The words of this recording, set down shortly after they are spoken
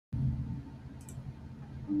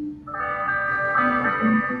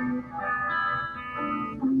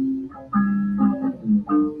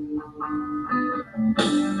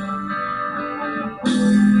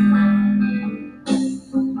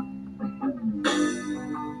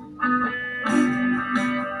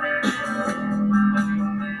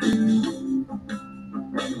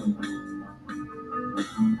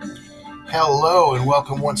Hello, and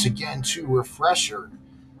welcome once again to Refresher,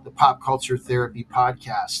 the Pop Culture Therapy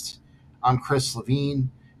Podcast. I'm Chris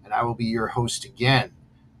Levine, and I will be your host again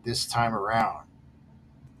this time around.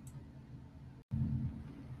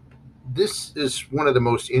 This is one of the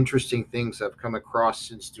most interesting things I've come across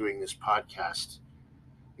since doing this podcast.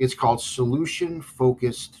 It's called solution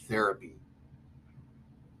focused therapy.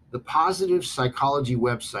 The Positive Psychology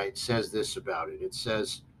website says this about it. It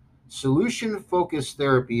says, solution focused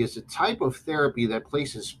therapy is a type of therapy that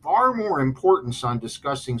places far more importance on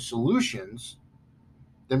discussing solutions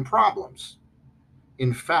than problems.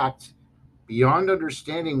 In fact, beyond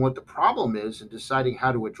understanding what the problem is and deciding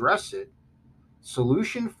how to address it,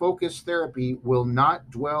 solution focused therapy will not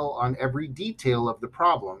dwell on every detail of the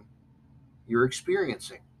problem you're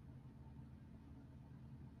experiencing.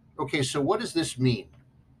 Okay, so what does this mean?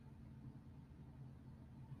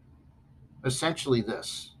 Essentially,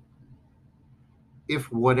 this: if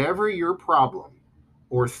whatever your problem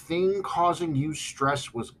or thing causing you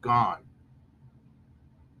stress was gone,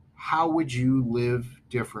 how would you live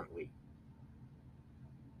differently?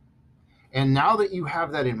 And now that you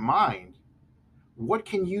have that in mind, what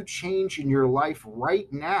can you change in your life right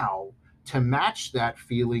now to match that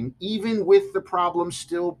feeling, even with the problem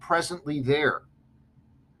still presently there?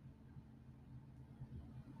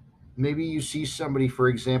 Maybe you see somebody, for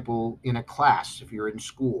example, in a class, if you're in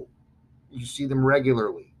school, you see them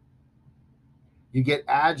regularly. You get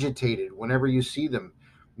agitated whenever you see them.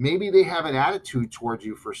 Maybe they have an attitude towards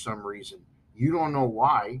you for some reason. You don't know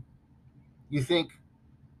why. You think,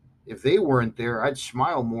 if they weren't there, I'd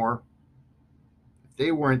smile more. If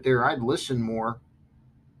they weren't there, I'd listen more.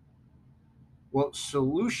 Well,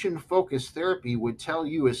 solution focused therapy would tell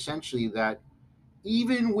you essentially that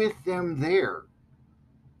even with them there,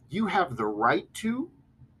 you have the right to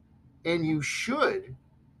and you should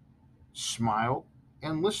smile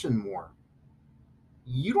and listen more.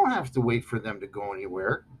 You don't have to wait for them to go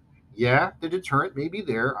anywhere. Yeah, the deterrent may be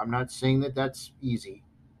there. I'm not saying that that's easy,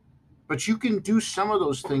 but you can do some of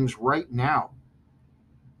those things right now.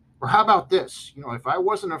 Or how about this? If I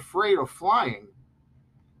wasn't afraid of flying,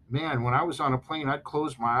 man, when I was on a plane, I'd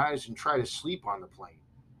close my eyes and try to sleep on the plane.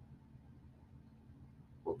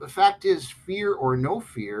 Well, the fact is, fear or no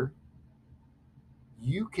fear,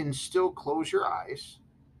 you can still close your eyes,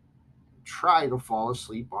 try to fall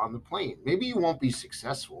asleep on the plane. Maybe you won't be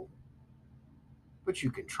successful, but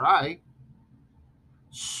you can try.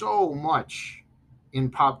 So much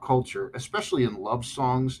in pop culture, especially in love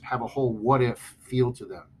songs, have a whole what if feel to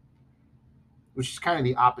them, which is kind of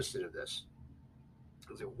the opposite of this.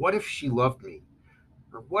 What if she loved me?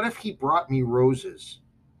 Or what if he brought me roses?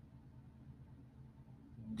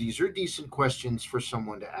 These are decent questions for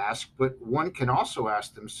someone to ask, but one can also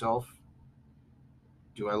ask themselves,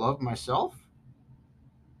 do I love myself?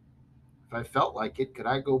 If I felt like it, could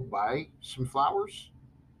I go buy some flowers?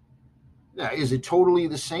 Yeah, is it totally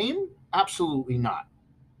the same? Absolutely not.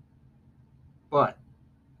 But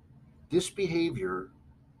this behavior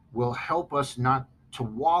will help us not to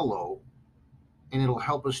wallow, and it'll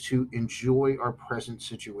help us to enjoy our present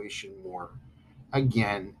situation more.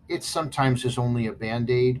 Again, it sometimes is only a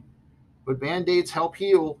band-aid, but band-aids help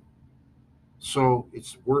heal, so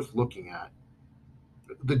it's worth looking at.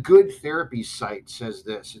 The Good Therapy site says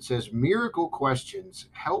this. It says miracle questions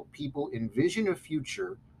help people envision a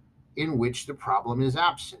future in which the problem is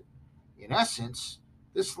absent. In essence,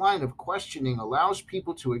 this line of questioning allows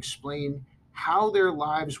people to explain how their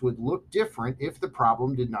lives would look different if the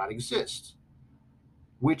problem did not exist,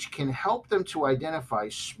 which can help them to identify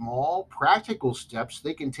small, practical steps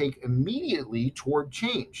they can take immediately toward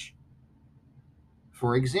change.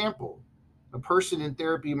 For example, a person in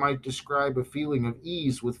therapy might describe a feeling of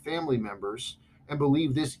ease with family members and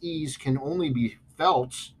believe this ease can only be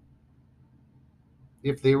felt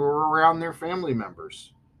if they were around their family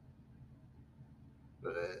members.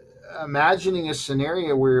 Imagining a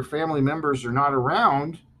scenario where your family members are not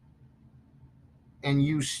around and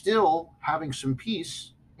you still having some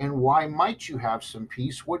peace. And why might you have some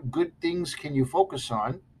peace? What good things can you focus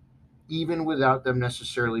on, even without them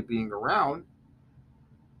necessarily being around?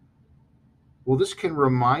 Well, this can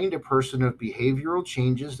remind a person of behavioral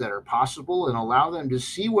changes that are possible and allow them to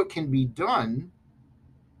see what can be done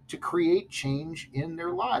to create change in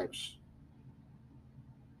their lives.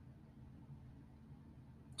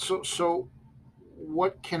 So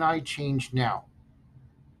what can I change now?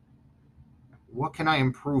 What can I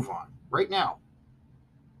improve on right now?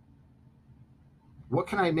 What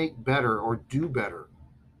can I make better or do better?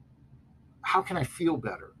 How can I feel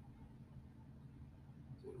better?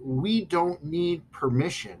 We don't need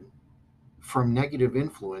permission from negative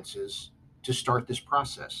influences to start this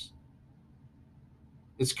process.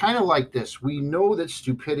 It's kind of like this. We know that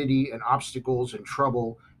stupidity and obstacles and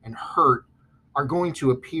trouble and hurt are going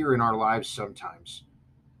to appear in our lives sometimes,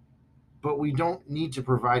 but we don't need to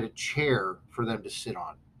provide a chair for them to sit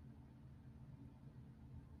on.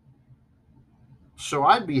 So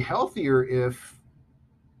I'd be healthier if,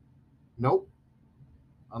 nope,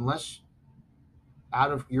 unless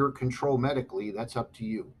out of your control medically, that's up to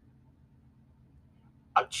you.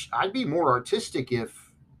 I'd be more artistic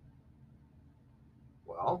if,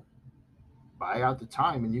 well, buy out the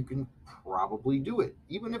time and you can probably do it,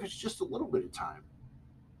 even if it's just a little bit of time.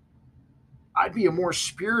 I'd be a more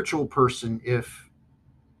spiritual person if,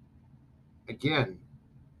 again,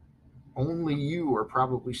 only you are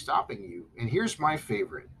probably stopping you. And here's my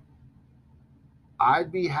favorite: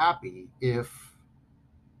 I'd be happy if,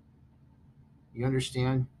 you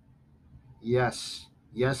understand? Yes,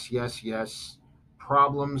 yes, yes, yes.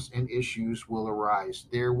 Problems and issues will arise.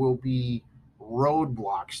 There will be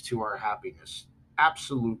roadblocks to our happiness.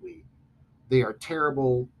 Absolutely. They are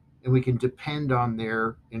terrible, and we can depend on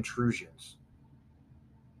their intrusions.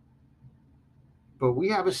 But we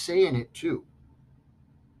have a say in it too.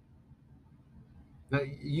 Now,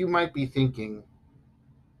 you might be thinking,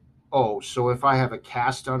 oh, so if I have a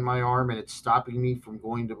cast on my arm and it's stopping me from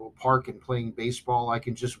going to a park and playing baseball, I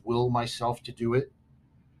can just will myself to do it?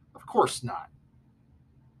 Of course not.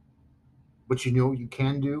 But you know what you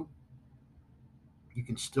can do? You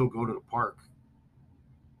can still go to the park.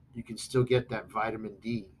 You can still get that vitamin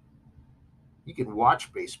D. You can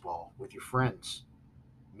watch baseball with your friends.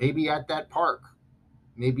 Maybe at that park.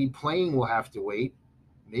 Maybe playing will have to wait.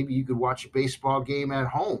 Maybe you could watch a baseball game at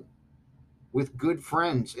home with good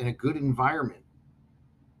friends in a good environment.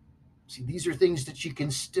 See, these are things that you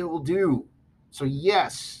can still do. So,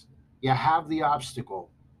 yes, you have the obstacle,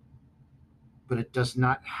 but it does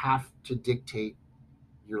not have to dictate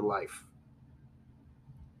your life.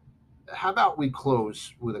 How about we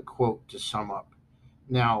close with a quote to sum up?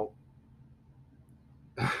 Now,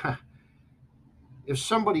 if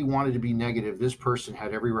somebody wanted to be negative, this person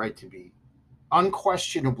had every right to be.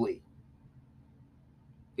 Unquestionably,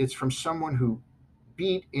 it's from someone who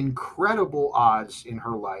beat incredible odds in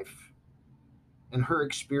her life, and her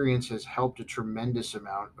experience has helped a tremendous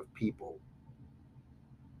amount of people.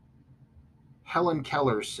 Helen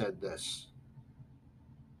Keller said this: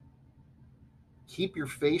 keep your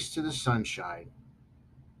face to the sunshine,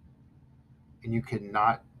 and you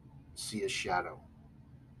cannot see a shadow.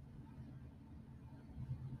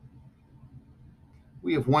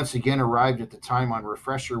 We have once again arrived at the time on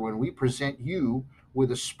Refresher when we present you with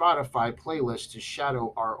a Spotify playlist to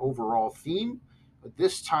shadow our overall theme. But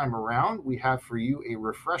this time around, we have for you a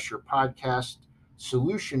Refresher podcast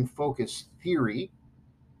solution focused theory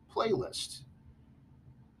playlist.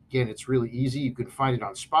 Again, it's really easy. You can find it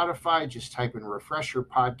on Spotify. Just type in Refresher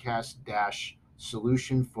podcast dash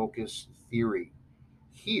solution focus theory.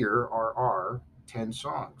 Here are our 10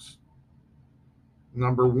 songs.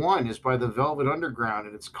 Number one is by the Velvet Underground,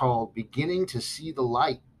 and it's called Beginning to See the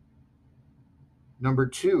Light. Number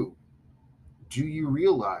two, Do You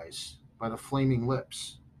Realize by the Flaming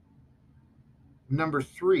Lips. Number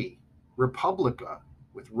three, Republica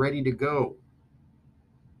with Ready to Go.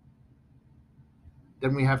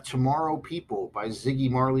 Then we have Tomorrow People by Ziggy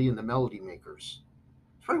Marley and the Melody Makers.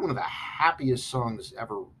 It's probably one of the happiest songs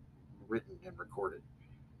ever written and recorded.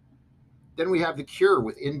 Then we have The Cure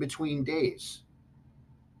with In Between Days.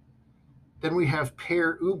 Then we have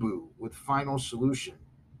Pere Ubu with Final Solution.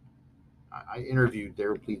 I interviewed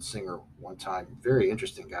their lead singer one time. Very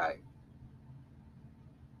interesting guy.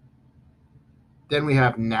 Then we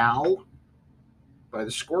have Now by the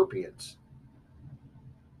Scorpions.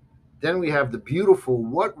 Then we have the beautiful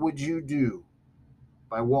What Would You Do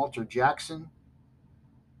by Walter Jackson,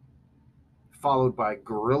 followed by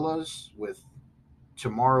Gorillaz with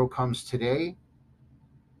Tomorrow Comes Today.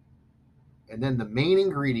 And then the main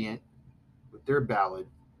ingredient with their ballad,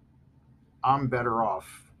 I'm Better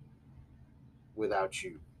Off Without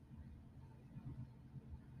You.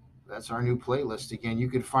 That's our new playlist. Again, you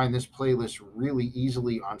can find this playlist really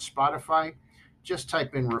easily on Spotify. Just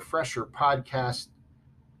type in Refresher Podcast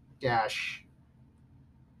dash,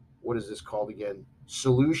 what is this called again?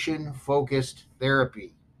 Solution Focused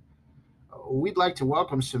Therapy. We'd like to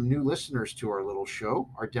welcome some new listeners to our little show.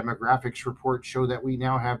 Our demographics report show that we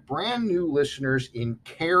now have brand new listeners in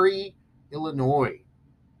Cary, Illinois.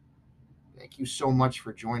 Thank you so much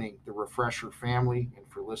for joining the Refresher family and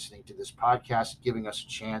for listening to this podcast, giving us a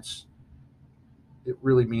chance. It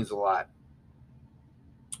really means a lot.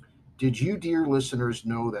 Did you, dear listeners,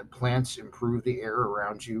 know that plants improve the air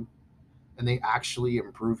around you and they actually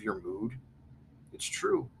improve your mood? It's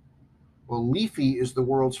true. Well, Leafy is the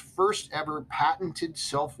world's first ever patented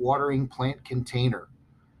self-watering plant container.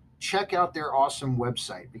 Check out their awesome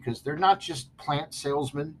website because they're not just plant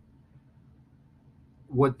salesmen.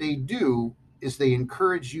 What they do is they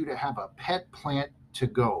encourage you to have a pet plant to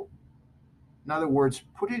go. In other words,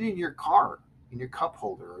 put it in your car, in your cup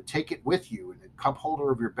holder, or take it with you in the cup holder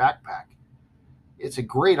of your backpack. It's a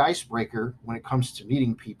great icebreaker when it comes to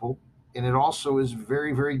meeting people, and it also is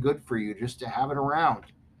very, very good for you just to have it around.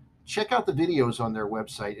 Check out the videos on their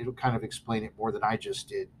website. It'll kind of explain it more than I just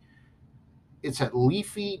did. It's at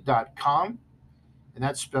leafy.com, and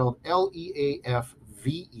that's spelled LEAFVE.com.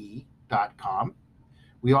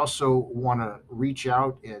 We also want to reach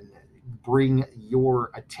out and bring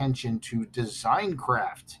your attention to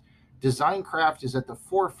Designcraft. Designcraft is at the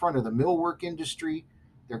forefront of the millwork industry.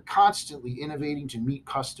 They're constantly innovating to meet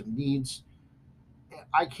custom needs.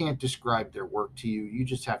 I can't describe their work to you. You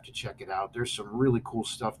just have to check it out. There's some really cool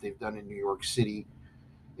stuff they've done in New York City.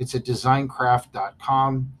 It's at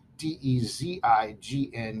designcraft.com,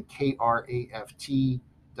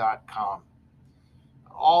 DEZIGNKRAFT.com.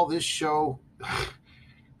 All this show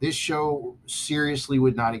seriously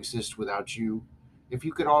would not exist without you. If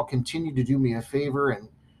you could all continue to do me a favor and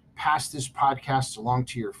pass this podcast along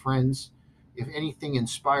to your friends. If anything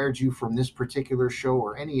inspired you from this particular show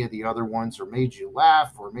or any of the other ones, or made you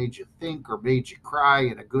laugh or made you think or made you cry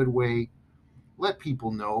in a good way, let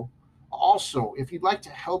people know. Also, if you'd like to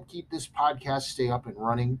help keep this podcast stay up and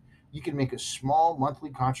running, you can make a small monthly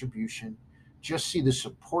contribution. Just see the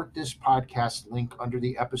support this podcast link under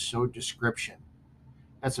the episode description.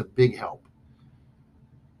 That's a big help.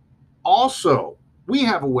 Also, we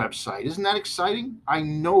have a website. Isn't that exciting? I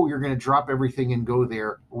know you're going to drop everything and go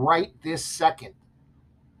there right this second.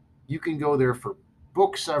 You can go there for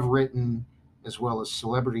books I've written, as well as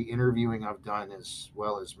celebrity interviewing I've done, as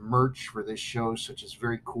well as merch for this show, such as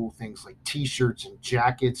very cool things like t-shirts and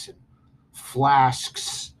jackets and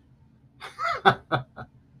flasks.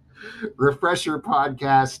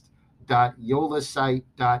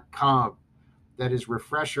 refresherpodcast.yolasite.com. That is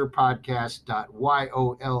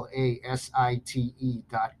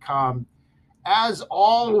refresherpodcast.yolasite.com. As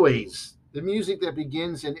always, the music that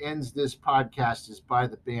begins and ends this podcast is by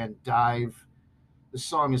the band Dive. The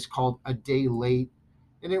song is called A Day Late,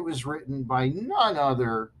 and it was written by none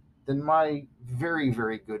other than my very,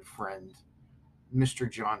 very good friend, Mr.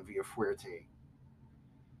 John Villafuerte.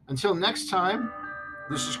 Until next time,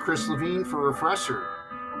 this is Chris Levine for Refresher,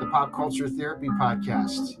 the Pop Culture Therapy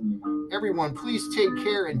Podcast. Everyone, please take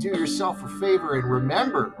care and do yourself a favor, and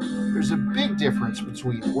remember, there's a big difference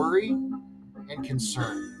between worry and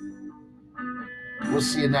concern. We'll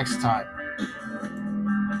see you next time.